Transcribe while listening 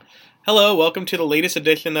Hello, welcome to the latest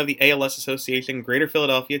edition of the ALS Association Greater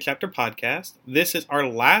Philadelphia Chapter Podcast. This is our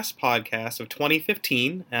last podcast of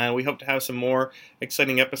 2015, and we hope to have some more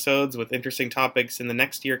exciting episodes with interesting topics in the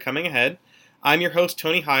next year coming ahead. I'm your host,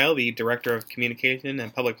 Tony Heil, the Director of Communication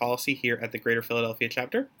and Public Policy here at the Greater Philadelphia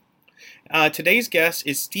Chapter. Today's guest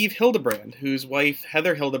is Steve Hildebrand, whose wife,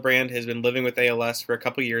 Heather Hildebrand, has been living with ALS for a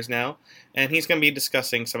couple years now, and he's going to be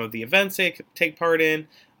discussing some of the events they take part in,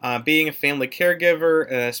 being a family caregiver,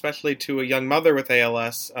 especially to a young mother with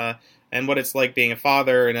ALS, and what it's like being a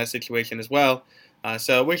father in that situation as well.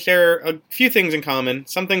 So we share a few things in common,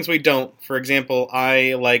 some things we don't. For example,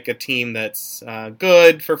 I like a team that's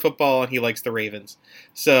good for football, and he likes the Ravens.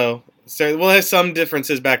 So we'll have some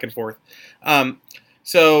differences back and forth.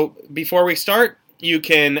 So before we start, you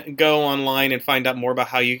can go online and find out more about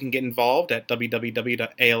how you can get involved at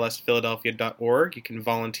www.alsphiladelphia.org. You can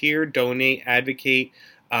volunteer, donate, advocate,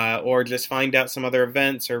 or just find out some other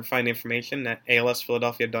events or find information at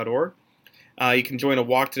alsphiladelphia.org. You can join a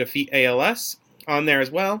Walk to Defeat ALS on there as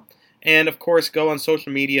well. And, of course, go on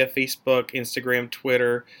social media, Facebook, Instagram,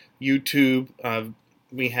 Twitter, YouTube.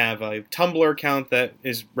 We have a Tumblr account that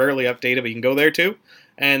is rarely updated, but you can go there too.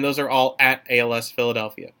 And those are all at ALS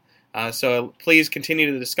Philadelphia. So please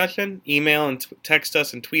continue the discussion. Email and text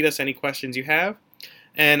us and tweet us any questions you have.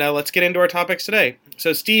 And let's get into our topics today.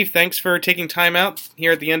 So, Steve, thanks for taking time out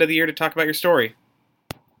here at the end of the year to talk about your story.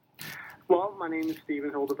 Well, my name is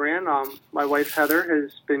Stephen Hildebrand. My wife, Heather,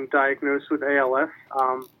 has been diagnosed with ALS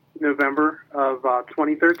November of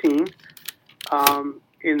 2013.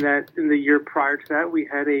 In the year prior to that, we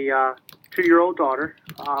had a 2-year-old daughter.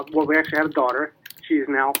 We actually had a daughter. She is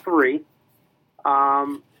now 3.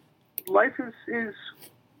 Life has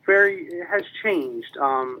changed.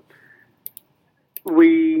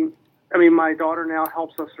 My daughter now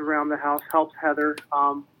helps us around the house, helps Heather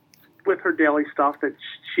with her daily stuff that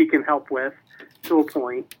she can help with to a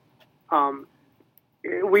point.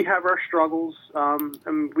 We have our struggles.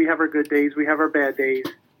 We have our good days. We have our bad days.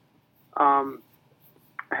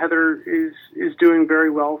 Heather is doing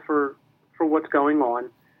very well for what's going on.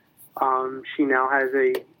 She now has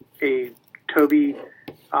a Tobii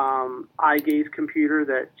eye gaze computer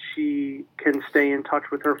that she can stay in touch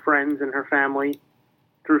with her friends and her family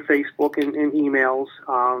through Facebook and emails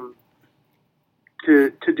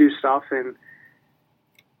to do stuff,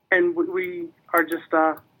 and we are just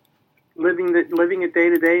living it day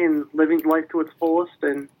to day and living life to its fullest,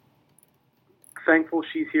 and thankful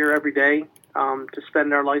she's here every day to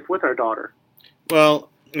spend our life with our daughter. Well,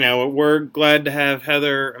 we're glad to have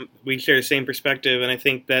Heather. We share the same perspective, and I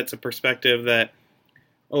think that's a perspective that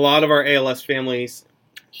a lot of our ALS families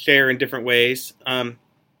share in different ways.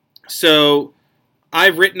 So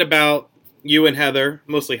I've written about you and Heather,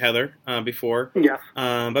 mostly Heather, before. Yes.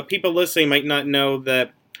 But people listening might not know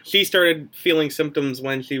that she started feeling symptoms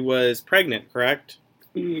when she was pregnant, correct?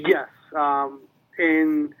 Yes.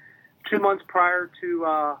 In 2 months prior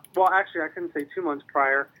to, actually I couldn't say 2 months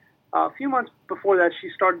prior. A few months before that, she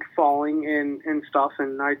started falling and stuff,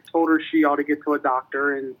 and I told her she ought to get to a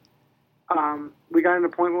doctor, and we got an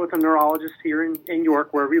appointment with a neurologist here in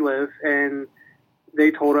York, where we live, and they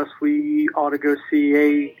told us we ought to go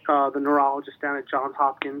see the neurologist down at Johns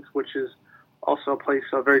Hopkins, which is also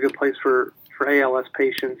a very good place for ALS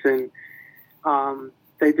patients, and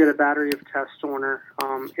they did a battery of tests on her.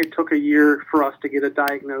 It took a year for us to get a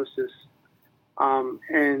diagnosis,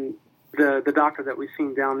 and the doctor that we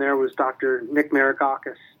seen down there was Dr. Nick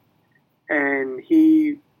Maragakis, and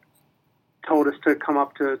he told us to come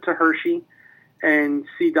up to Hershey and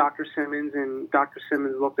see Dr. Simmons, and Dr.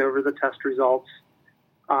 Simmons looked over the test results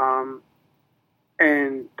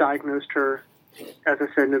and diagnosed her, as I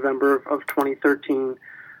said, November of 2013.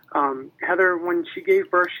 Heather, when she gave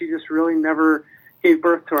birth, she just really never gave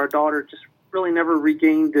birth to our daughter, just really never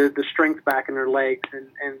regained the strength back in her legs,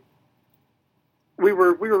 and we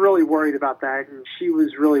were really worried about that, and she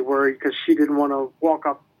was really worried because she didn't want to walk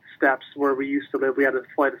up steps where we used to live. We had a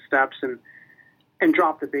flight of steps and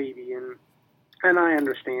drop the baby, and I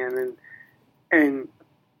understand, and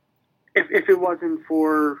if it wasn't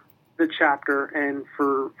for the chapter and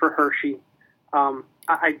for Hershey,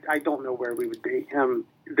 I don't know where we would be.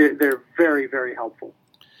 They're very, very helpful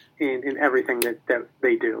in everything that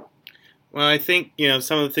they do. Well, I think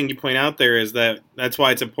some of the things you point out there is that's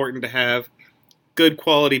why it's important to have good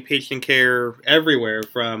quality patient care everywhere,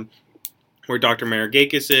 from where Dr.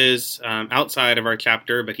 Maragakis is outside of our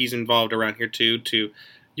chapter, but he's involved around here too, to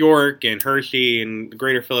York and Hershey and the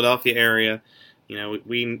greater Philadelphia area.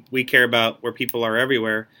 We care about where people are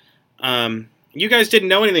everywhere. You guys didn't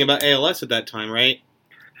know anything about ALS at that time, right?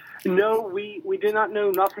 No, we did not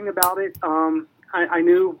know nothing about it. I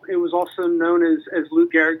knew it was also known as Lou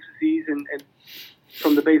Gehrig's disease, and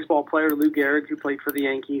from the baseball player Lou Gehrig, who played for the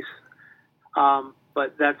Yankees.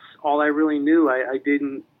 But that's all I really knew.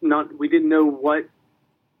 We didn't know what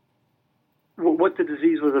the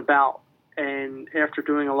disease was about. And after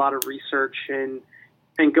doing a lot of research and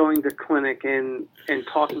going to clinic and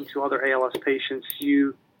talking to other ALS patients,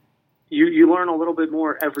 you learn a little bit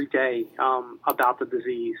more every day about the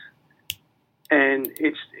disease. And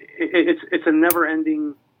it's a never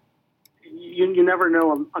ending. You never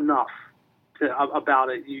know enough about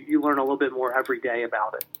it. You learn a little bit more every day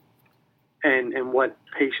about it, and what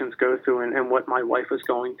patients go through, and what my wife was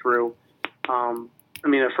going through. I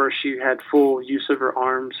mean, at first she had full use of her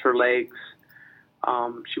arms, her legs.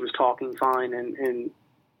 She was talking fine, and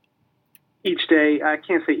each day, I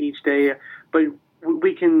can't say each day, but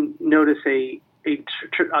we can notice a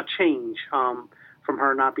change from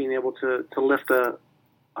her not being able to lift a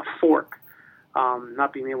fork,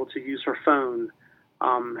 not being able to use her phone,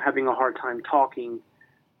 having a hard time talking,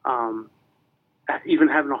 even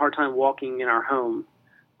having a hard time walking in our home.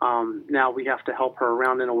 Now we have to help her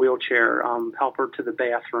around in a wheelchair, help her to the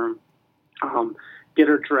bathroom, get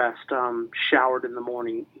her dressed, showered in the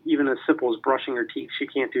morning. Even as simple as brushing her teeth, she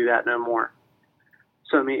can't do that no more.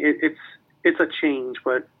 So I mean, it's a change,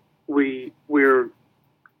 but we're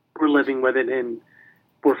living with it, and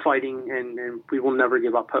we're fighting, and we will never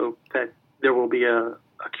give up hope that there will be a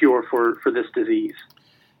cure for this disease.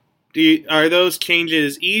 Are those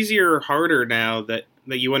changes easier or harder now that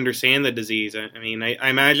you understand the disease? I mean, I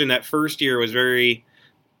imagine that first year was very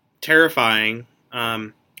terrifying.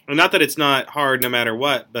 Not that it's not hard no matter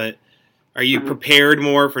what, but are you prepared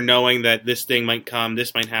more for knowing that this thing might come,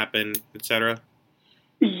 this might happen, etc.?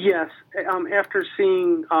 Yes. After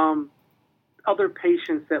seeing other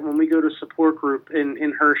patients that when we go to support group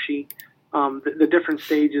in Hershey, the different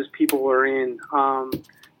stages people are in,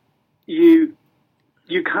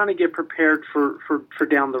 you kind of get prepared for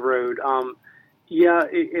down the road.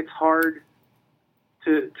 It's hard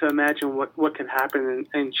to imagine what can happen,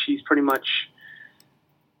 and she's pretty much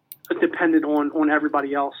dependent on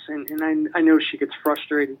everybody else, and I know she gets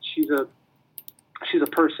frustrated. She's a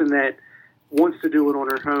person that wants to do it on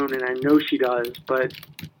her own, and I know she does, but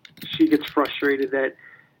she gets frustrated that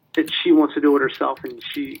she wants to do it herself, and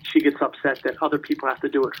she gets upset that other people have to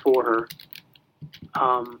do it for her.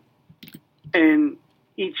 And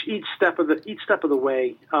each step of the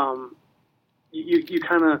way, you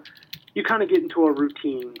kind of get into a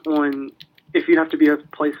routine on if you have to be at a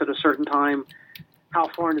place at a certain time, how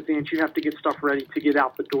far in advance you have to get stuff ready to get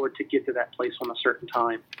out the door to get to that place on a certain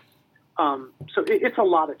time. So it's a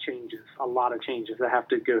lot of changes that have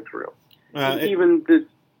to go through. Go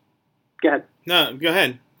ahead. No, go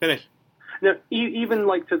ahead. Finish. No, even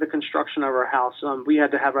like to the construction of our house, we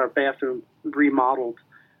had to have our bathroom remodeled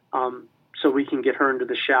so we can get her into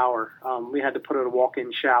the shower. We had to put a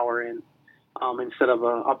walk-in shower in instead of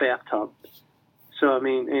a bathtub. So, I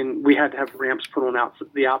mean, and we had to have ramps put on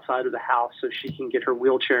the outside of the house so she can get her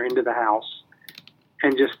wheelchair into the house,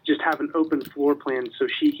 and just have an open floor plan so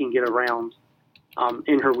she can get around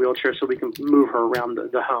in her wheelchair so we can move her around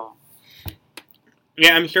the home.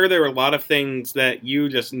 Yeah, I'm sure there were a lot of things that you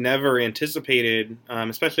just never anticipated,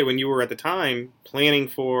 especially when you were at the time planning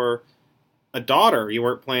for a daughter. You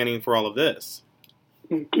weren't planning for all of this.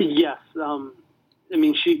 Yes. I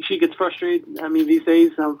mean, she gets frustrated. I mean, these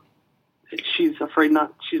days, she's afraid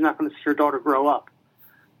she's not going to see her daughter grow up.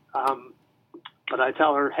 But I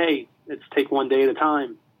tell her, hey, let's take one day at a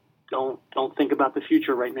time. Don't think about the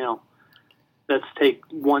future right now. Let's take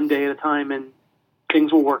one day at a time, and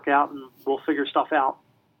things will work out, and we'll figure stuff out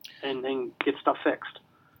and get stuff fixed.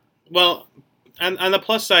 Well, on the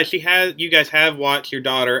plus side, you guys have watched your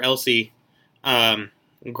daughter Elsie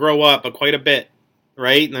grow up quite a bit,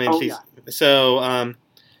 right? I mean, So,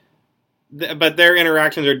 but their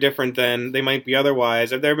interactions are different than they might be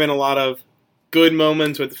otherwise. Have there been a lot of good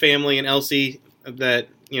moments with the family and Elsie that,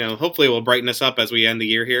 hopefully will brighten us up as we end the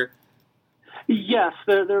year here? Yes,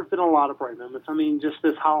 there have been a lot of bright moments. I mean, just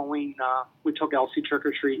this Halloween, we took Elsie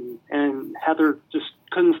trick-or-treating, and Heather just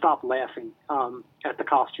couldn't stop laughing at the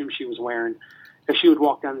costume she was wearing. As she would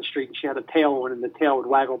walk down the street, and she had a tail on, and the tail would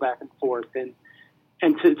waggle back and forth. And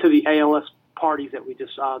to the ALS parties that we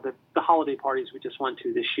just the holiday parties we just went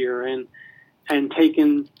to this year, and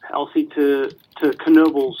taking Elsie to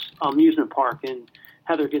Knoebels amusement park, and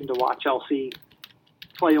Heather getting to watch Elsie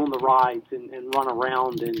play on the rides and run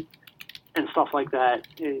around and stuff like that.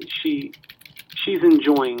 And she's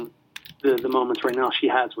enjoying the moments right now she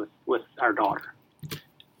has with our daughter.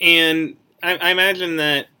 And I imagine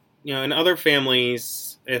that, in other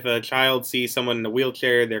families, if a child sees someone in a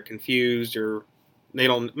wheelchair, they're confused or they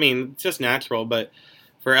don't. I mean, it's just natural. But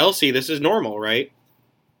for Elsie, this is normal, right?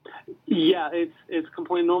 Yeah, it's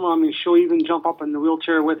completely normal. I mean, she'll even jump up in the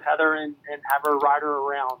wheelchair with Heather and have her ride her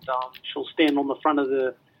around. She'll stand on the front of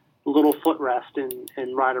the little footrest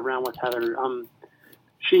and ride around with Heather.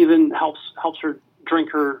 She even helps her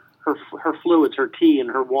drink her fluids, her tea and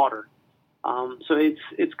her water. So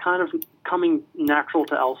it's kind of coming natural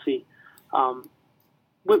to Elsie,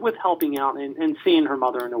 with helping out and seeing her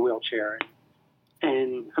mother in a wheelchair.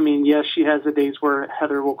 And I mean, yes, she has the days where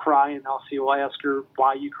Heather will cry and Elsie will ask her, "Why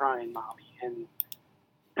are you crying, Mommy?"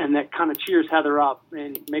 And that kind of cheers Heather up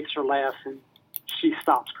and makes her laugh, and she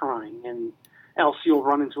stops crying. And Elsie will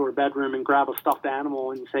run into her bedroom and grab a stuffed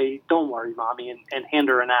animal and say, "Don't worry, Mommy," and hand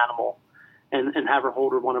her an animal and have her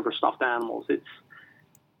hold her one of her stuffed animals.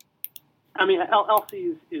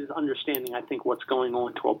 Elsie is understanding, I think, what's going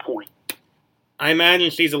on to a point. I imagine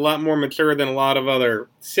she's a lot more mature than a lot of other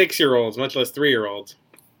 6-year-olds, much less 3-year-olds.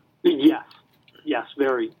 Yes,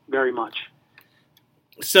 very, very much.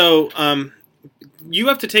 So, you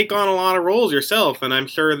have to take on a lot of roles yourself, and I'm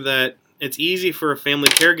sure that it's easy for a family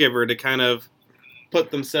caregiver to kind of put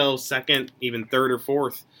themselves second, even third or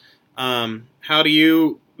fourth. How do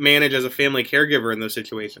you manage as a family caregiver in those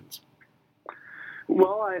situations?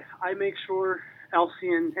 Well, I make sure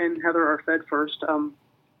Elsie and Heather are fed first.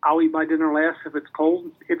 I'll eat my dinner last. If it's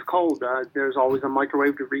cold, it's cold. There's always a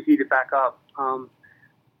microwave to reheat it back up.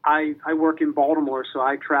 I work in Baltimore, so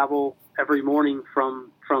I travel every morning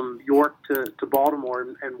from York to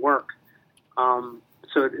Baltimore and work. So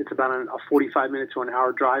it's about a 45-minute to an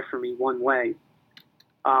hour drive for me one way.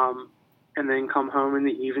 And then come home in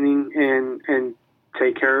the evening and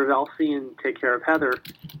take care of Elsie and take care of Heather.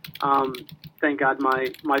 Thank God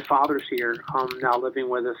my father's here now living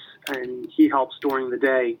with us, and he helps during the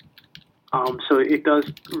day. So it does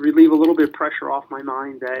relieve a little bit of pressure off my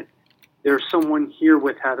mind that there's someone here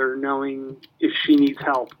with Heather, knowing if she needs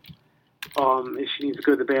help, if she needs to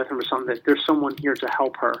go to the bathroom or something, that there's someone here to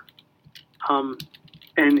help her.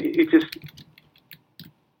 And it just,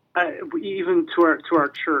 even to our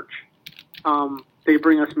church, they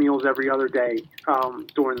bring us meals every other day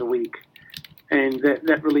during the week. And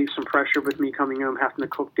that relieves some pressure with me coming home, having to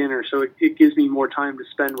cook dinner. So it gives me more time to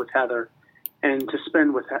spend with Heather and to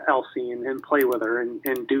spend with Elsie and play with her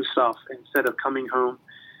and do stuff instead of coming home,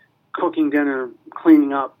 cooking dinner,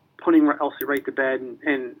 cleaning up, putting Elsie right to bed.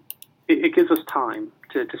 And it gives us time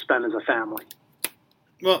to spend as a family.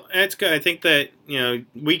 Well, that's good. I think that,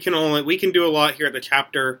 we can do a lot here at the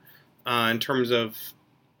chapter in terms of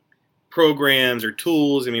programs or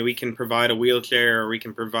tools. I mean, we can provide a wheelchair, or we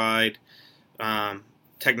can provide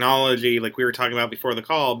technology like we were talking about before the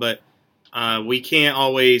call, but we can't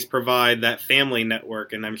always provide that family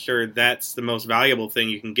network, and I'm sure that's the most valuable thing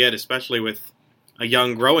you can get, especially with a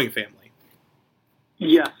young growing family.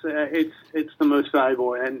 Yes, it's the most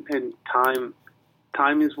valuable, and time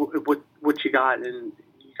is what you got, and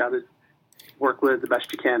you got to work with it the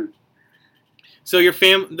best you can. So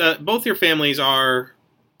both your families are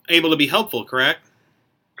able to be helpful, correct?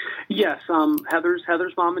 Yes,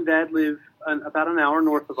 Heather's mom and dad live about an hour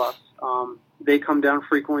north of us. They come down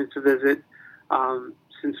frequently to visit.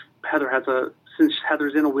 Since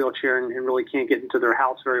Heather's in a wheelchair and really can't get into their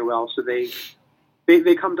house very well, so they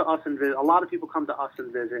come to us and visit. A lot of people come to us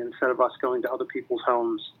and visit instead of us going to other people's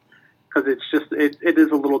homes, because it is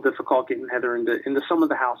a little difficult getting Heather into some of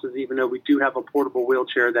the houses, even though we do have a portable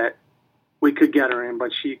wheelchair that we could get her in,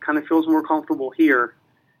 but she kind of feels more comfortable here.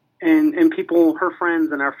 And people, her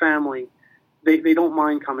friends and our family, they don't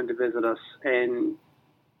mind coming to visit us and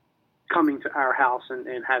coming to our house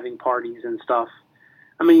and having parties and stuff.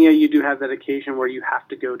 I mean, yeah, you do have that occasion where you have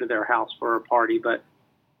to go to their house for a party, but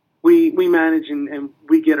we manage and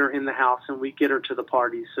we get her in the house and we get her to the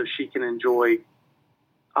parties so she can enjoy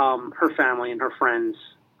her family and her friends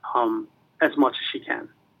as much as she can.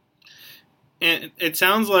 And it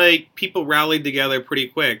sounds like people rallied together pretty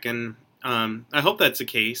quick, and I hope that's the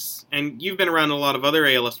case. And you've been around a lot of other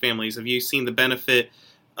ALS families. Have you seen the benefit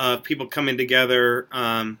of people coming together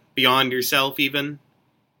beyond yourself even?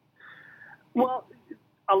 Well,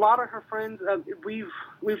 a lot of her friends,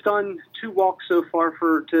 we've done 2 walks so far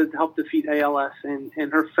to help defeat ALS, and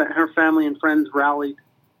her family and friends rallied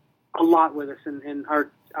a lot with us. And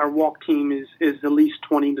our walk team is at least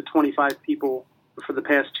 20 to 25 people for the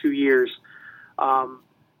past 2 years.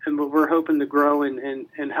 And we're hoping to grow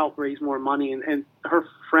and help raise more money. And her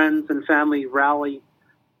friends and family rally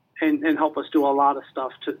and help us do a lot of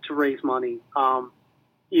stuff to raise money.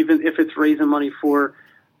 Even if it's raising money for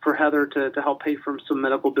Heather to help pay for some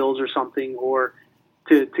medical bills or something, or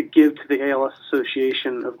to give to the ALS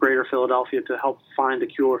Association of Greater Philadelphia to help find a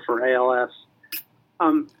cure for ALS.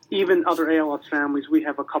 Even other ALS families, we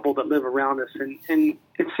have a couple that live around us, and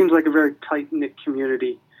it seems like a very tight-knit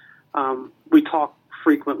community. We talk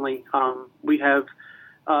frequently. We have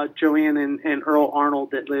Joanne and Earl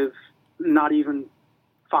Arnold that live not even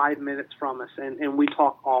 5 minutes from us, and we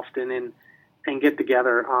talk often and get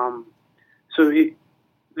together.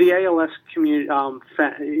 The ALS community,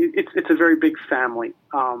 it's a very big family.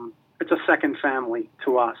 It's a second family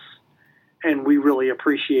to us, and we really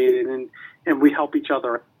appreciate it, and we help each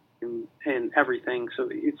other and everything. So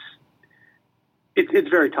it's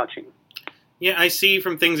very touching. Yeah, I see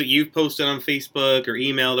from things that you've posted on Facebook or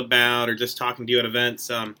emailed about or just talking to you at events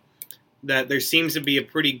that there seems to be a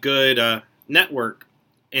pretty good network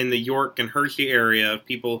in the York and Hershey area of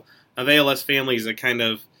people, of ALS families that kind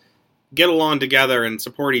of get along together and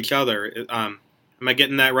support each other. Am I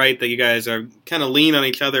getting that right, that you guys are kind of lean on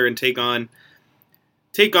each other and take on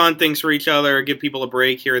things for each other, give people a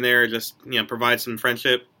break here and there, just provide some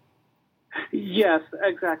friendship? Yes,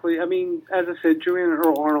 exactly. I mean, as I said, Joanne and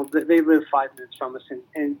Earl Arnold, they live 5 minutes from us,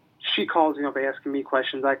 and she calls me up asking me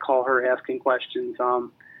questions. I call her asking questions.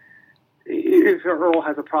 If Earl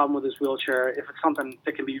has a problem with his wheelchair, if it's something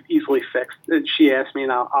that can be easily fixed, she asks me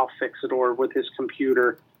and I'll fix it, or with his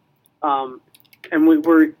computer. And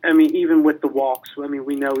even with the walks,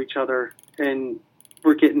 we know each other and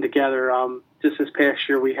we're getting together. Just this past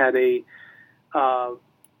year, we had a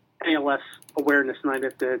ALS awareness night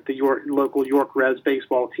at the local York Reds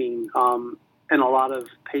baseball team, and a lot of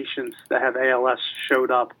patients that have ALS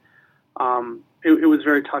showed up. It was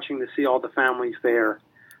very touching to see all the families there,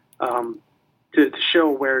 to show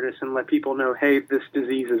awareness and let people know, hey, this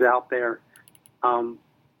disease is out there.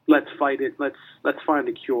 Let's fight it. Let's find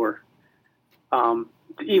a cure.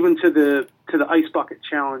 Even to the ice bucket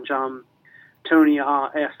challenge, Tony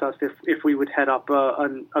asked us if we would head up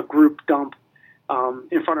a group dump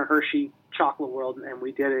in front of Hershey Chocolate World, and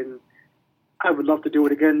we did it. And I would love to do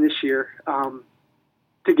it again this year,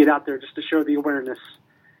 to get out there just to show the awareness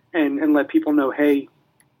and let people know, hey,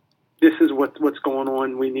 this is what's going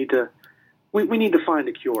on. We need to find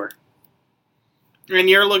a cure. And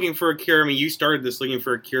you're looking for a cure. I mean, you started this looking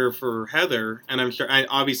for a cure for Heather, and I'm sure,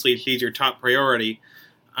 obviously, she's your top priority.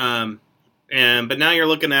 But now you're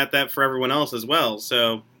looking at that for everyone else as well.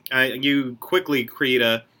 So you quickly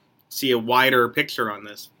see a wider picture on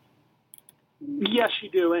this. Yes, you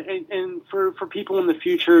do. And for people in the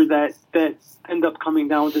future that end up coming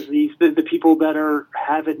down with disease, the people that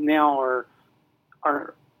have it now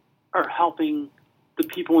are helping the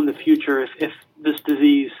people in the future if this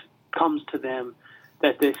disease comes to them,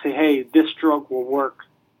 that they say, hey, this drug will work.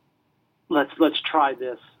 Let's try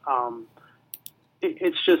this.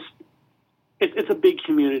 It's a big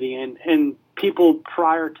community, and people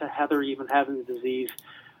prior to Heather even having the disease,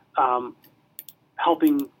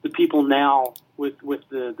 helping the people now with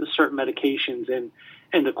the certain medications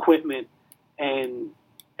and equipment and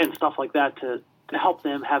stuff like that to help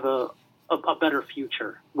them have a better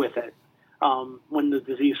future with it. When the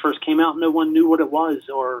disease first came out, no one knew what it was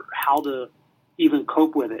or how to even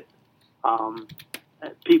cope with it.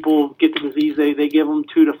 People get the disease, they give them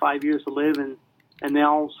 2 to 5 years to live, and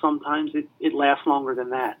now sometimes it lasts longer than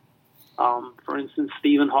that. For instance,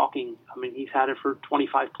 Stephen Hawking, he's had it for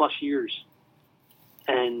 25 plus years,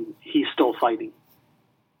 and he's still fighting.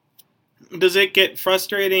 Does it get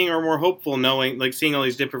frustrating or more hopeful seeing all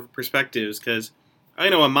these different perspectives? Because I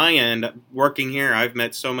know on my end, working here, I've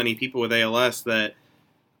met so many people with ALS that,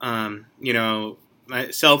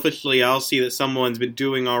 selfishly, I'll see that someone's been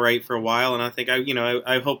doing all right for a while, and I think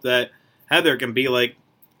I hope that Heather can be like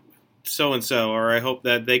so and so, or I hope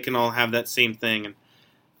that they can all have that same thing.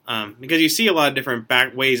 And because you see a lot of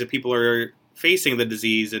different ways that people are facing the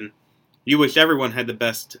disease, and you wish everyone had the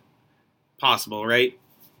best possible, right?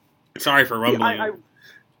 Sorry for rumbling.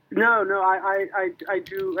 No, I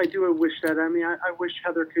do wish that. I wish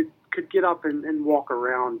Heather could get up and walk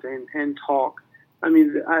around and talk. I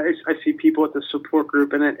see people at the support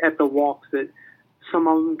group and at the walks that some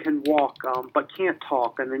of them can walk but can't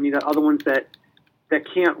talk, and then you got other ones that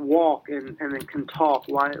can't walk and then can talk.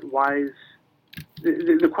 Why is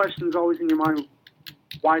the question is always in your mind?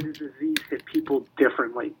 Why does disease hit people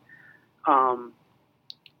differently?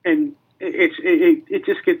 And it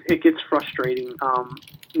just gets frustrating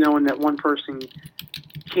knowing that one person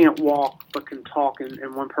can't walk but can talk,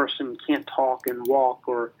 and one person can't talk and walk,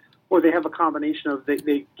 or they have a combination of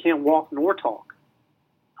they can't walk nor talk.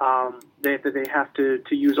 They have to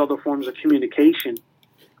use other forms of communication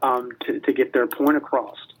to get their point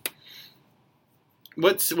across.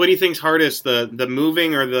 What do you think's hardest, the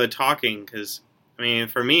moving or the talking? Because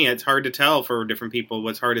for me, it's hard to tell for different people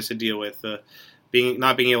what's hardest to deal with, the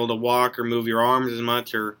not being able to walk or move your arms as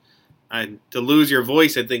much, or to lose your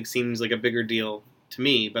voice, I think seems like a bigger deal to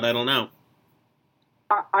me, but I don't know.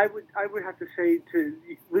 I would have to say to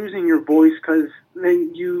losing your voice, because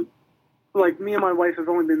then like me and my wife have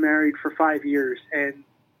only been married for 5 years, and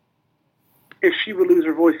if she would lose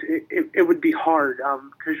her voice, it would be hard,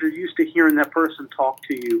 because you're used to hearing that person talk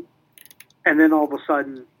to you, and then all of a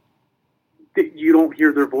sudden you don't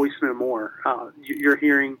hear their voice no more. You're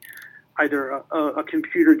hearing either a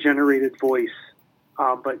computer-generated voice,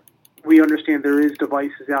 but we understand there is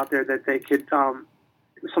devices out there that they could,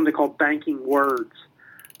 something called banking words,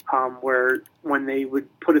 where when they would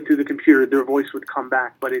put it through the computer, their voice would come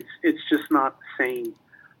back, but it's just not the same.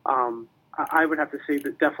 I would have to say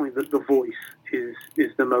that definitely the voice is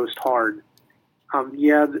the most hard.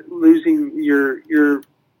 Losing your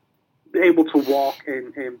able to walk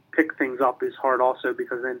and pick things up is hard also,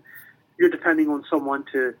 because then you're depending on someone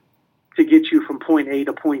to get you from point A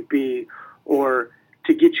to point B, or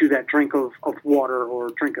to get you that drink of water or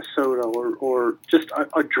drink of soda or just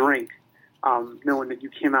a drink, knowing that you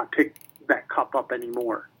cannot pick that cup up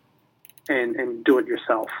anymore and do it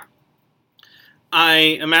yourself.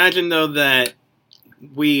 I imagine, though, that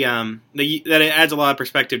that it adds a lot of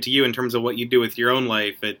perspective to you in terms of what you do with your own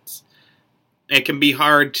life. It can be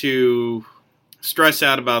hard to stress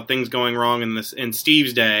out about things going wrong in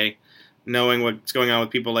Steve's day, knowing what's going on with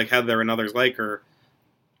people like Heather and others like her.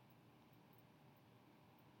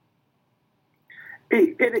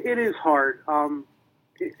 It is hard.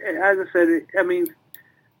 As I said,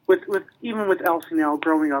 with Elsie now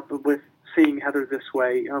growing up with seeing Heather this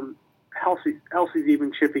way, Elsie's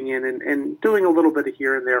even chipping in and doing a little bit of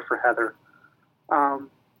here and there for Heather.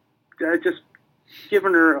 Just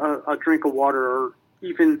giving her a drink of water, or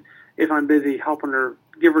even if I'm busy, helping her,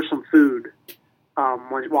 give her some food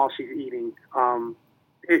while she's eating.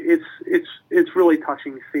 It's really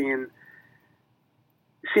touching seeing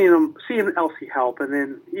Elsie help, and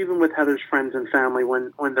then even with Heather's friends and family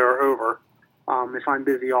when they're over, if I'm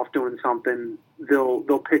busy off doing something,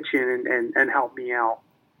 they'll pitch in and help me out.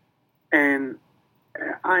 And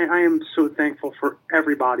I am so thankful for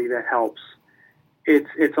everybody that helps.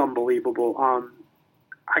 It's unbelievable.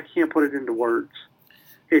 I can't put it into words.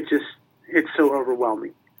 It's so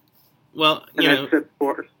overwhelming. Well, with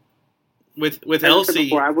Elsie,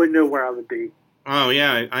 before, I wouldn't know where I would be. Oh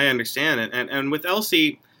yeah, I understand it. And with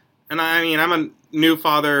Elsie, and I'm a new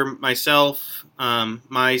father myself. My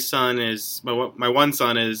one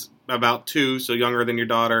son is about 2, so younger than your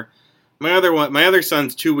daughter. My other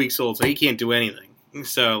son's 2 weeks old, so he can't do anything.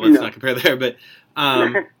 So let's not compare there. But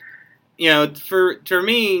for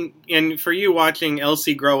me and for you, watching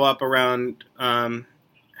Elsie grow up around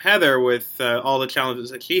Heather with all the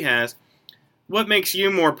challenges that she has, what makes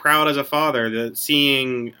you more proud as a father?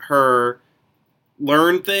 Seeing her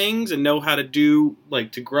learn things and know how to do,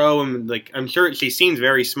 to grow, and I'm sure she seems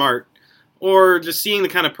very smart, or just seeing the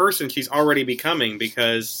kind of person she's already becoming?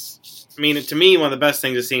 Because to me, one of the best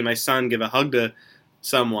things is seeing my son give a hug to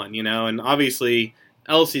someone, and obviously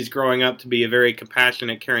Elsie's growing up to be a very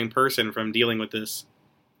compassionate, caring person from dealing with this.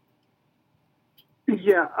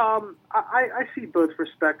 Yeah, I see both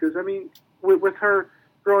perspectives. With her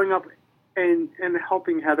growing up and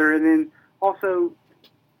helping Heather, and then also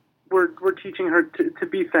we're teaching her to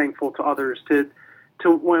be thankful to others, to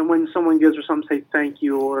when someone gives her something, say thank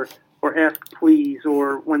you, or ask please,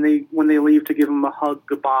 or when they leave, to give them a hug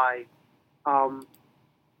goodbye. And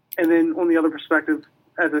then on the other perspective,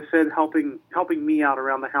 as I said, helping me out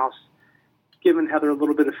around the house, giving Heather a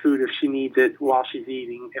little bit of food if she needs it while she's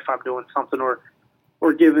eating, if I'm doing something, or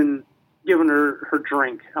giving her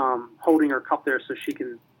drink, holding her cup there so she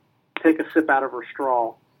can take a sip out of her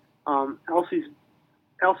straw.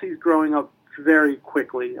 Elsie's growing up very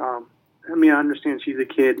quickly. I understand she's a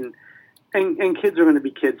kid, and kids are going to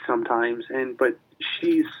be kids sometimes, but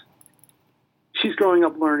she's growing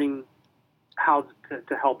up learning how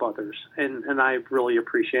to help others, and I really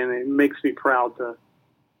appreciate it. It makes me proud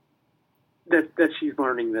that she's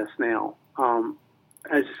learning this now.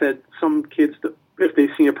 As I said, some kids, if they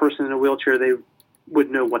see a person in a wheelchair, they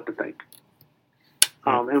would know what to think.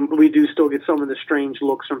 And we do still get some of the strange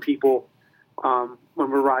looks from people when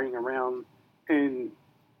we're riding around, and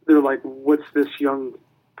they're like, what's this young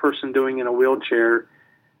person doing in a wheelchair?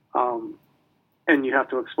 And you have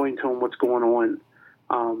to explain to them what's going on.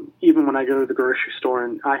 Even when I go to the grocery store,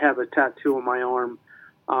 and I have a tattoo on my arm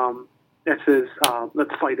that says,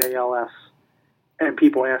 let's fight ALS, and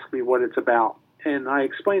people ask me what it's about, and I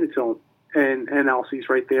explain it to them, and Elsie's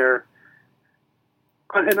right there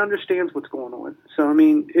and understands what's going on. So,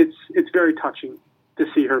 it's very touching to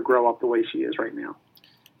see her grow up the way she is right now.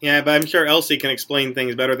 Yeah, but I'm sure Elsie can explain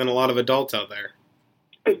things better than a lot of adults out there.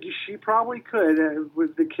 She probably could.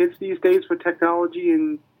 With the kids these days with technology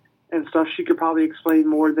and stuff, she could probably explain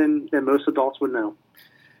more than most adults would know.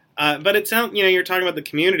 But it sounds, you're talking about the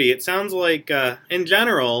community. It sounds like, in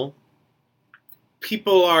general,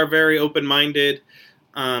 people are very open-minded.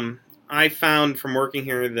 I found from working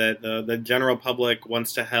here that the general public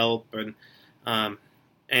wants to help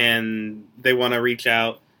and they want to reach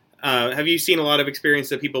out. Have you seen a lot of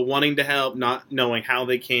experience of people wanting to help, not knowing how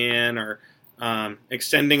they can, or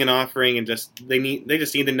extending an offering and they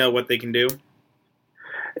just need to know what they can do?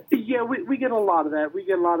 Yeah, we get a lot of that. We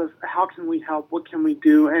get a lot of how can we help, what can we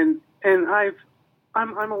do, and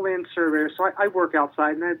I'm a land surveyor, so I work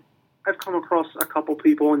outside, and I've come across a couple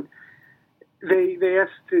people, and they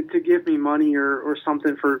ask to give me money or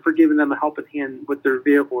something for giving them a helping hand with their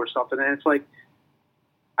vehicle or something, and it's like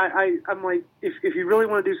I'm like, if you really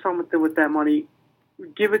want to do something with that money,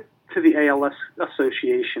 give it to the ALS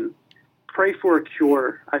Association. Pray for a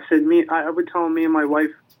cure. I would tell them me and my wife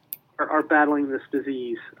are battling this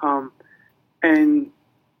disease. And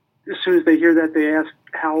as soon as they hear that, they ask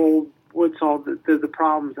how old, what's all the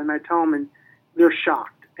problems, and I tell them, and they're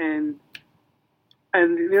shocked. And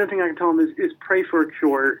the other thing I can tell them is pray for a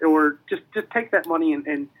cure, or just take that money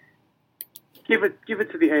and give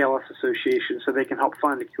it to the ALS Association so they can help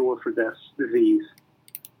find a cure for this disease.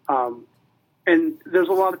 And there's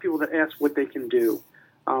a lot of people that ask what they can do.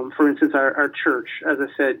 For instance, our church, as I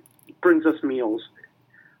said, brings us meals.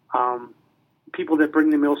 People that bring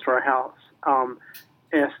the meals to our house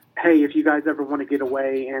ask, hey, if you guys ever want to get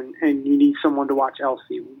away and you need someone to watch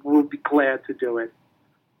Elsie, we'll be glad to do it.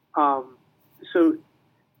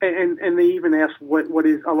 And they even ask what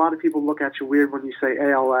is, a lot of people look at you weird when you say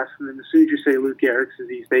ALS, and then as soon as you say Lou Gehrig's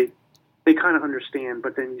disease, they kind of understand,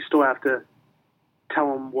 but then you still have to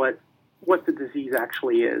tell them what the disease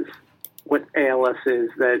actually is, what ALS is,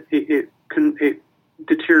 that it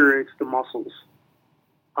deteriorates the muscles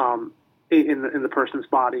in the person's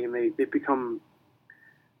body, and they become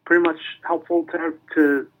pretty much helpful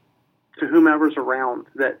to whomever's around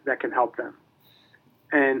that can help them.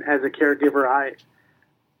 And as a caregiver,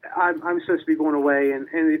 I'm supposed to be going away, and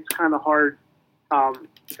it's kind of hard to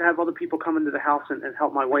have other people come into the house and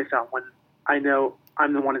help my wife out when I know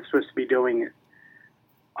I'm the one that's supposed to be doing it.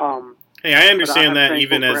 Hey, I understand that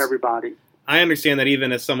even as everybody. I understand that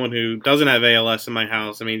even as someone who doesn't have ALS in my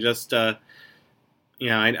house. I mean, just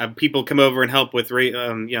people come over and help with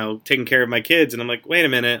taking care of my kids, and I'm like, wait a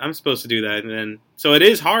minute, I'm supposed to do that, and then so it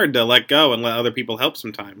is hard to let go and let other people help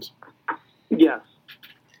sometimes. Yes,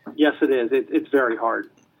 it is. It's very hard.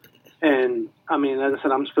 And, I mean, as I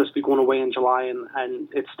said, I'm supposed to be going away in July, and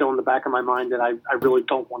it's still in the back of my mind that I really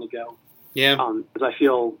don't want to go. Yeah. Because I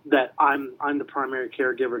feel that I'm the primary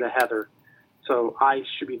caregiver to Heather, so I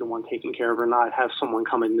should be the one taking care of her, not have someone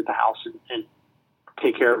come into the house and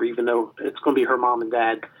take care of her, even though it's going to be her mom and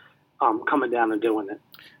dad coming down and doing it.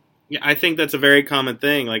 Yeah, I think that's a very common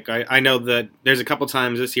thing. Like, I know that there's a couple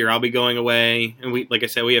times this year I'll be going away, and like I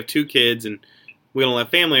said, we have 2 kids, and we don't have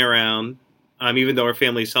family around, even though our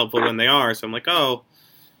family's helpful when they are. So I'm like,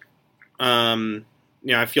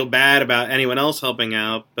 I feel bad about anyone else helping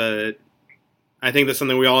out, but I think that's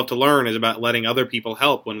something we all have to learn is about letting other people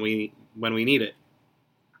help when we need it.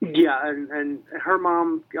 Yeah, and her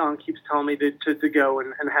mom keeps telling me to go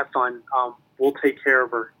and have fun. We'll take care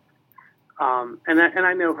of her. And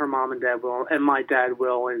I know her mom and dad will, and my dad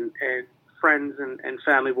will, and friends and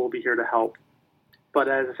family will be here to help. But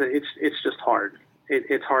as I said, it's just hard.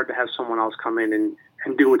 It's hard to have someone else come in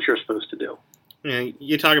and do what you're supposed to do. Yeah,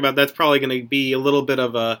 you talk about that's probably going to be a little bit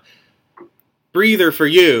of a breather for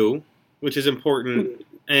you, which is important.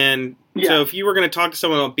 And so if you were going to talk to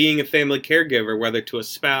someone about being a family caregiver, whether to a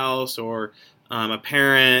spouse or a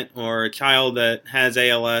parent or a child that has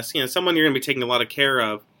ALS, someone you're going to be taking a lot of care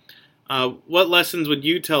of, what lessons would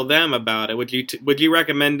you tell them about it? Would you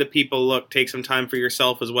recommend to people, take some time for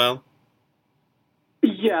yourself as well?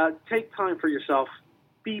 Yeah, take time for yourself.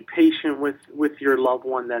 Be patient with your loved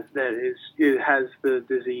one that has the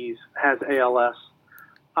disease, has ALS.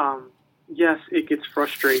 Yes, it gets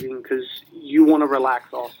frustrating because you want to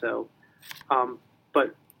relax also,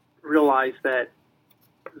 but realize that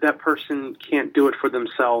person can't do it for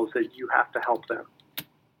themselves, that you have to help them.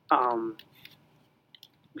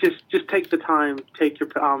 Just take the time,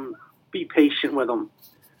 be patient with them.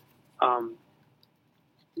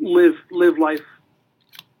 Live life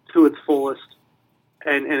to its fullest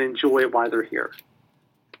and enjoy it while they're here.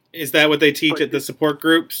 Is that what they teach at the support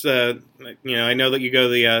groups? I know that you go to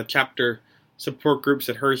the chapter support groups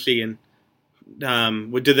at Hershey, and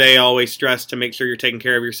do they always stress to make sure you're taking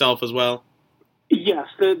care of yourself as well? Yes,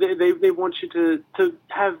 they want you to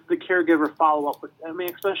have the caregiver follow up with. I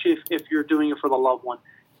mean, especially if you're doing it for the loved one,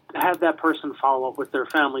 to have that person follow up with their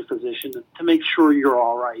family physician to make sure you're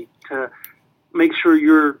all right, to make sure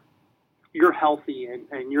you're healthy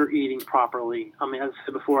and you're eating properly. I mean, as I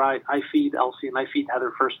said before, I feed Elsie and I feed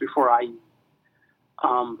Heather first before I eat.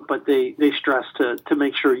 But they stress to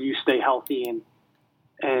make sure you stay healthy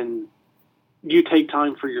and you take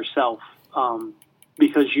time for yourself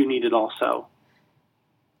because you need it also.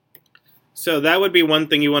 So that would be one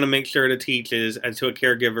thing you want to make sure to teach as to a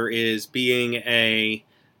caregiver is being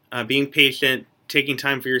patient, taking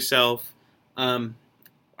time for yourself.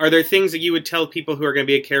 Are there things that you would tell people who are going to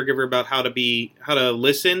be a caregiver about how to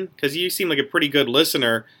listen? Because you seem like a pretty good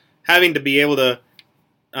listener, having to be able to,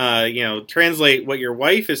 translate what your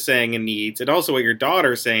wife is saying and needs, and also what your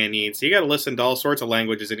daughter is saying and needs. So you got to listen to all sorts of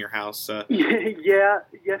languages in your house.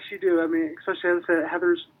 Yes, you do. I mean, especially as I said,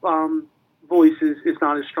 Heather's voice is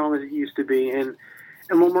not as strong as it used to be, and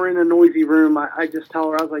when we're in a noisy room, I just tell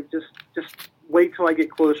her, I was like, just wait till I get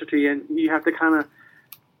closer to you, and you have to kind of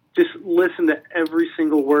just listen to every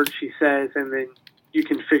single word she says, and then you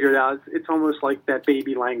can figure it out. It's almost like that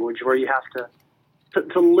baby language where you have to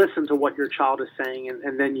listen to what your child is saying,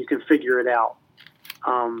 and then you can figure it out.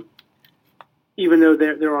 Even though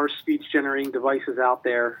there are speech-generating devices out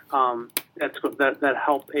there that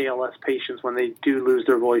help ALS patients when they do lose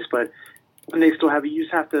their voice, but when they still have it, you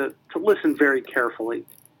just have to listen very carefully.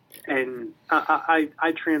 And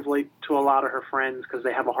I translate to a lot of her friends because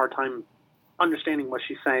they have a hard time understanding what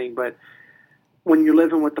she's saying, but when you're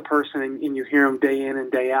living with the person and you hear them day in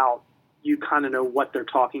and day out, you kind of know what they're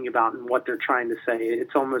talking about and what they're trying to say.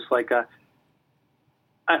 It's almost like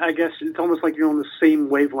I guess it's almost like you're on the same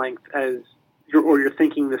wavelength as you're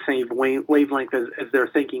thinking the same wavelength as they're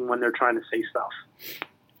thinking when they're trying to say stuff.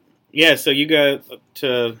 Yeah, so you got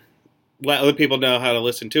to let other people know how to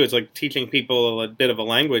listen too. It's like teaching people a bit of a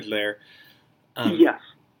language there. Yes.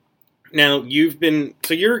 Now you've become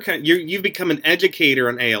an educator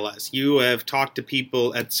on ALS. You have talked to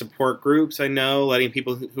people at support groups. I know, letting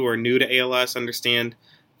people who are new to ALS understand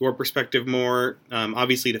your perspective more.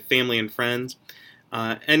 Obviously, to family and friends,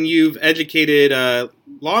 and you've educated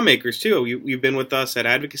lawmakers too. You've been with us at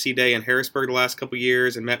Advocacy Day in Harrisburg the last couple of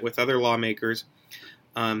years and met with other lawmakers.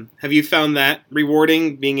 Have you found that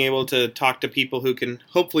rewarding, being able to talk to people who can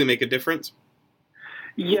hopefully make a difference?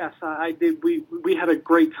 Yes, I did. We had a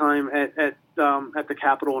great time at the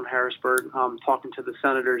Capitol in Harrisburg, talking to the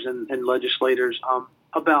senators and legislators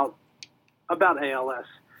about ALS,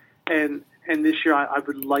 and this year I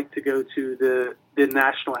would like to go to the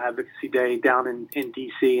National Advocacy Day down in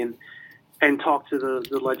D.C. and talk to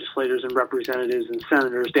the legislators and representatives and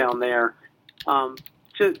senators down there,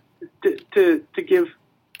 to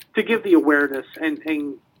give the awareness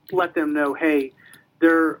and let them know, hey,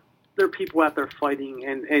 there are people out there fighting,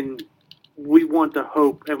 and we want the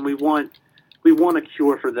hope, and we want a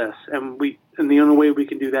cure for this, and the only way we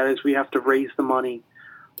can do that is we have to raise the money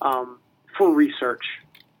for research,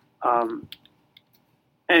 and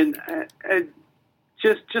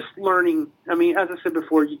just learning. I mean, as I said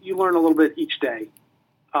before, you learn a little bit each day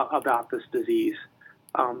about this disease.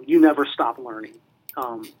 You never stop learning.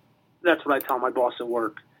 That's what I tell my boss at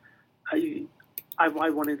work. I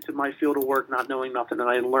went into my field of work not knowing nothing, and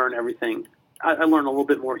I learn everything. I learn a little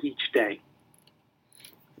bit more each day.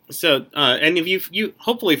 So, and if you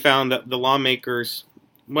hopefully found that the lawmakers,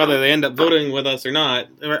 whether they end up voting with us or not,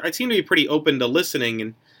 I seem to be pretty open to listening,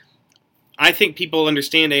 and I think people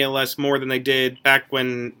understand ALS more than they did back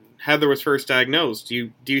when Heather was first diagnosed.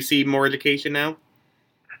 Do you see more education now?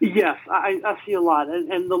 Yes, I see a lot,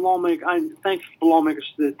 and the lawmaker. I thank the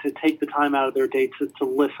lawmakers to take the time out of their day to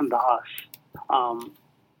listen to us.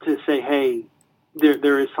 To say, hey,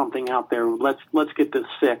 there is something out there. Let's get this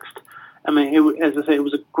fixed. I mean, as I say, it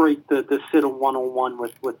was a great to sit a one-on-one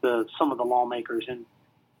with some of the lawmakers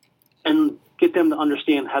and get them to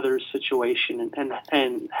understand Heather's situation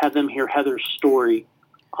and have them hear Heather's story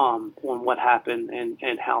on what happened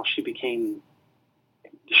and how she became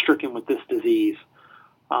stricken with this disease.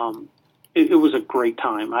 It was a great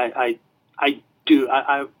time. I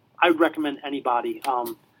recommend anybody.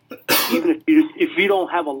 Even if you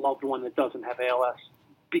don't have a loved one that doesn't have ALS,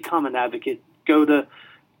 become an advocate. Go to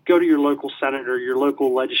your local senator, your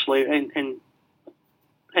local legislator,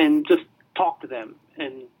 and just talk to them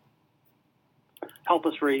and help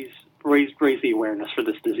us raise the awareness for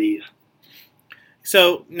this disease.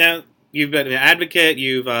 So now you've been an advocate.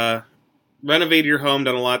 You've renovated your home,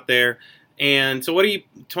 done a lot there. And so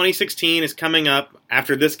 2016 is coming up.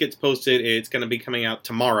 After this gets posted, it's going to be coming out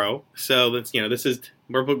tomorrow. So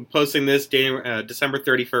we're posting this December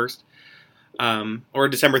 31st. or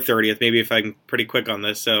December 30th, maybe if I'm pretty quick on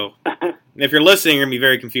this. So if you're listening, you're going to be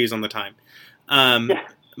very confused on the time.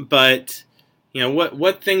 But,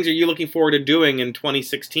 what things are you looking forward to doing in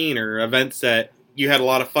 2016, or events that you had a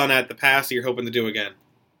lot of fun at the past that you're hoping to do again?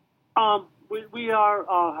 We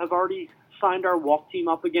have already signed our walk team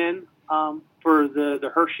up again for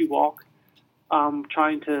the Hershey Walk,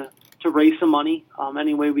 trying to raise some money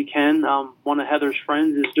any way we can. One of Heather's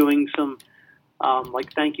friends is doing some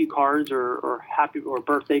like thank you cards or happy or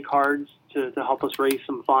birthday cards to help us raise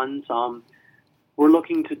some funds. We're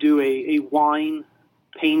looking to do a wine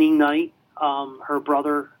painting night. Her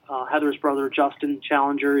brother, Heather's brother, Justin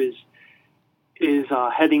Challenger, is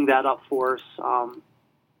heading that up for us.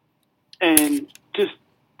 And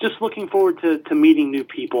just looking forward to meeting new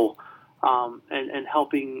people and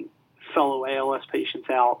helping fellow ALS patients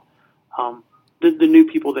out. The new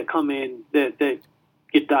people that come in that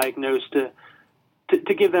get diagnosed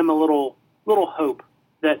to give them a little hope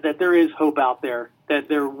that there is hope out there, that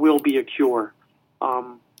there will be a cure.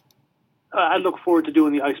 I look forward to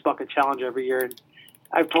doing the Ice Bucket Challenge every year, and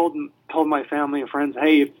I've told my family and friends,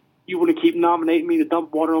 hey, if you want to keep nominating me to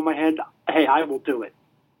dump water on my head, hey, I will do it.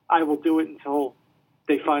 I will do it until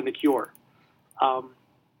they find a cure.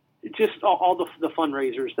 Just all the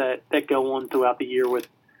fundraisers that go on throughout the year with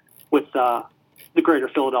the Greater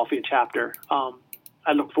Philadelphia chapter.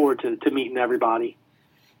 I look forward to meeting everybody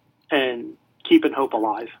and keeping hope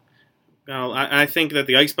alive. Well, I think that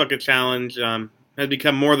the Ice Bucket Challenge has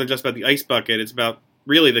become more than just about the ice bucket. It's about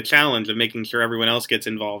really the challenge of making sure everyone else gets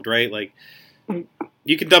involved, right? Like,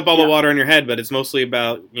 you can dump all the water on your head, but it's mostly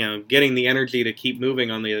about getting the energy to keep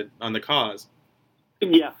moving on the cause.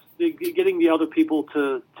 Yes, getting the other people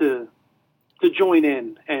to join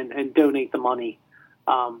in and donate the money.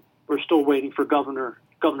 We're still waiting for Governor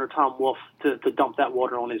Tom Wolf to dump that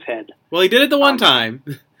water on his head. Well, he did it the one time.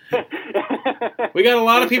 We got a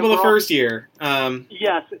lot of people the first year.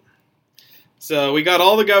 Yes. So we got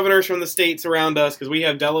all the governors from the states around us, because we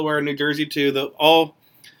have Delaware and New Jersey too. All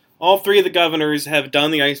three of the governors have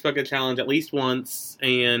done the Ice Bucket Challenge at least once,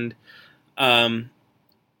 and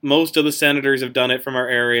most of the senators have done it from our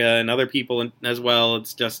area, and other people as well.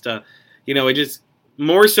 It's just, it just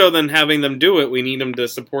more so than having them do it, we need them to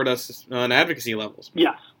support us on advocacy levels.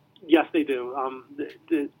 Yes, they do.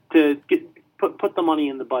 To put the money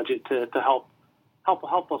in the budget to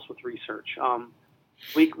help us with research.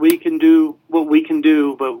 We can do what we can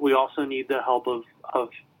do, but we also need the help of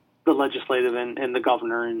the legislative and the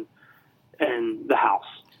governor and the House.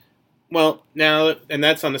 Well, now, and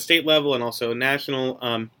that's on the state level and also national.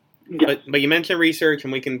 Yes. But you mentioned research,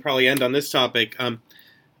 and we can probably end on this topic.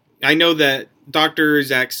 I know that Dr.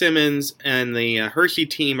 Zach Simmons and the Hershey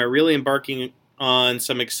team are really embarking on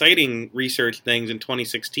some exciting research things in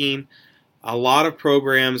 2016. A lot of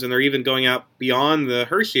programs, and they're even going out beyond the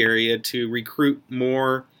Hershey area to recruit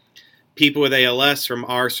more people with ALS from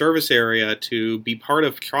our service area to be part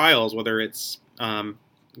of trials, whether it's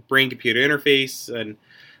brain-computer interface and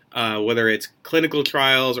whether it's clinical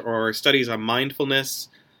trials or studies on mindfulness.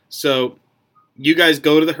 So you guys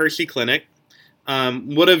go to the Hershey Clinic.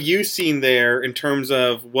 What have you seen there in terms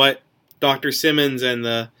of what Dr. Simmons and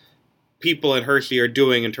the people at Hershey are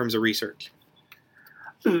doing in terms of research?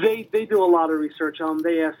 They do a lot of research.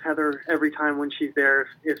 They ask Heather every time when she's there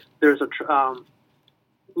if there's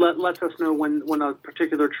lets us know when a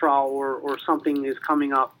particular trial or something is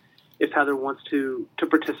coming up, if Heather wants to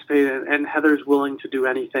participate, and Heather's willing to do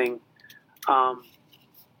anything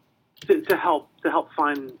to help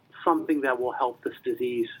find something that will help this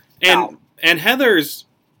disease out. And Heather's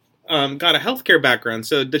got a healthcare background,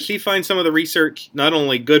 so does she find some of the research not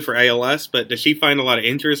only good for ALS, but does she find a lot of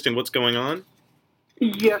interest in what's going on?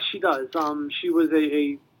 Yes, she does. She was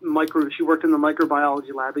she worked in the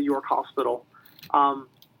microbiology lab at York Hospital.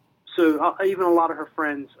 So even a lot of her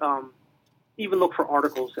friends even look for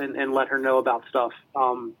articles and let her know about stuff.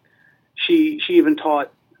 She even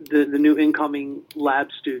taught the new incoming lab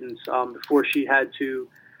students before she had to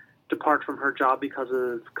depart from her job because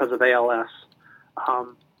of ALS.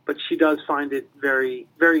 But she does find it very,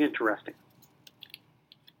 very interesting.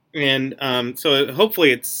 And so hopefully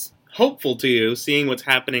it's hopeful to you seeing what's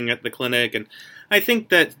happening at the clinic. And I think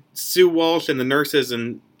that Sue Walsh and the nurses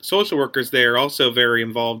and social workers there are also very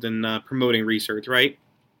involved in promoting research, right?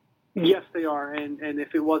 Yes, they are. And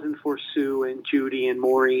if it wasn't for Sue and Judy and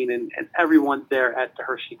Maureen and everyone there at the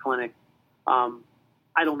Hershey Clinic, I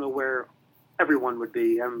don't know where everyone would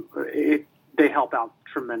be. They help out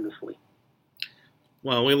tremendously.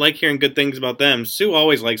 Well, we like hearing good things about them. Sue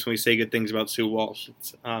always likes when we say good things about Sue Walsh.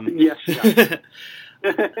 Yes, she does.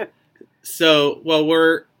 So, well,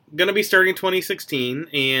 we're going to be starting 2016,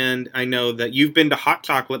 and I know that you've been to Hot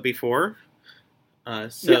Chocolate before.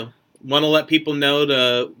 Want to let people know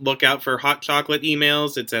to look out for Hot Chocolate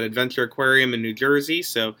emails. It's at Adventure Aquarium in New Jersey,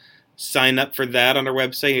 so sign up for that on our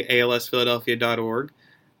website, alsphiladelphia.org.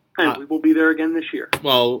 And we will be there again this year.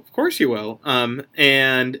 Well, of course you will.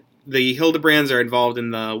 And the Hildebrands are involved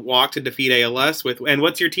in the Walk to Defeat ALS. And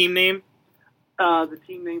what's your team name? The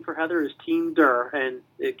team name for Heather is Team Durr, and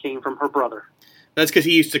it came from her brother. That's because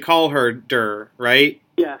he used to call her Durr, right?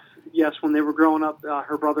 Yes. When they were growing up,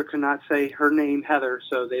 her brother could not say her name, Heather,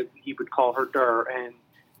 so he would call her Durr. And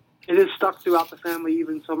it is stuck throughout the family.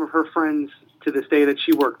 Even some of her friends to this day that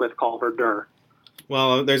she worked with call her Durr.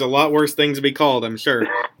 Well, there's a lot worse things to be called, I'm sure.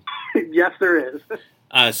 Yes, there is.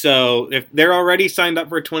 So if they're already signed up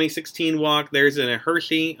for a 2016 walk, there's in a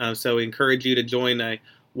Hershey. So we encourage you to join a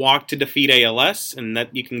Walk to Defeat ALS, and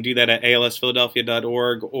that you can do that at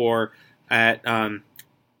alsphiladelphia.org or at at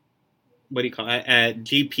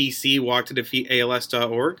GPC Walk to Defeat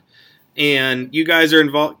ALS.org. And you guys are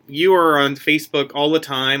involved. You are on Facebook all the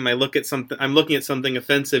time. I'm looking at something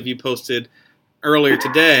offensive you posted earlier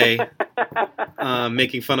today,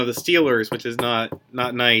 making fun of the Steelers, which is not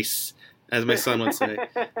nice, as my son would say.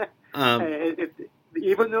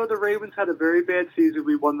 Even though the Ravens had a very bad season,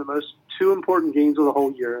 we won the most two important games of the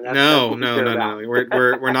whole year. And no.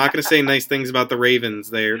 We're not going to say nice things about the Ravens.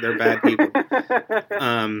 They're bad people.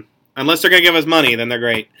 Unless they're going to give us money, then they're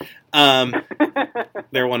great.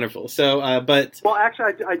 They're wonderful. So, well,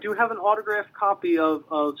 actually, I do have an autographed copy of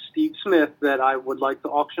Steve Smith that I would like to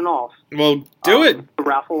auction off. Well, do it. To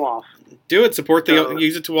raffle off. Do it. Support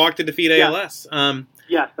use it to Walk to Defeat ALS.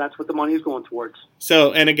 Yes, that's what the money is going towards.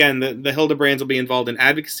 So, and again, the Hildebrands will be involved in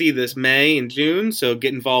advocacy this May and June, so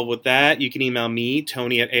get involved with that. You can email me,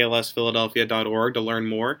 Tony at alsphiladelphia.org, to learn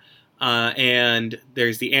more. And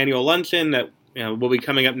there's the annual luncheon that will be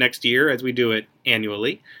coming up next year, as we do it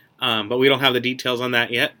annually. But we don't have the details on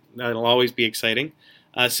that yet. That'll always be exciting.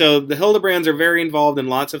 So the Hildebrands are very involved in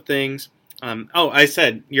lots of things. I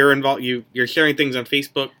said you're involved. You're sharing things on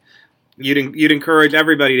Facebook. You'd encourage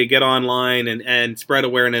everybody to get online and spread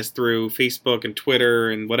awareness through Facebook and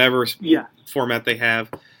Twitter and whatever format they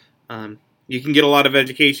have. You can get a lot of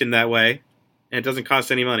education that way, and it doesn't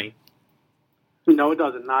cost any money. No, it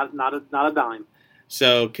doesn't. Not a dime.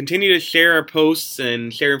 So continue to share our posts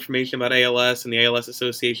and share information about ALS and the ALS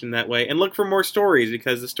Association that way, and look for more stories,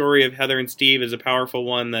 because the story of Heather and Steve is a powerful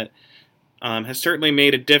one that has certainly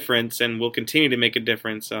made a difference and will continue to make a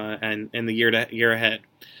difference in the year ahead.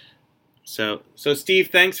 So Steve,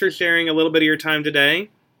 thanks for sharing a little bit of your time today.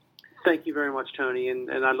 Thank you very much, Tony, and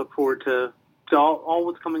I look forward to all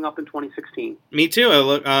what's coming up in 2016. Me too.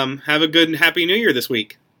 Have a good and happy New Year this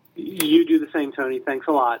week. You do the same, Tony. Thanks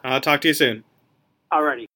a lot. I'll talk to you soon. Alrighty.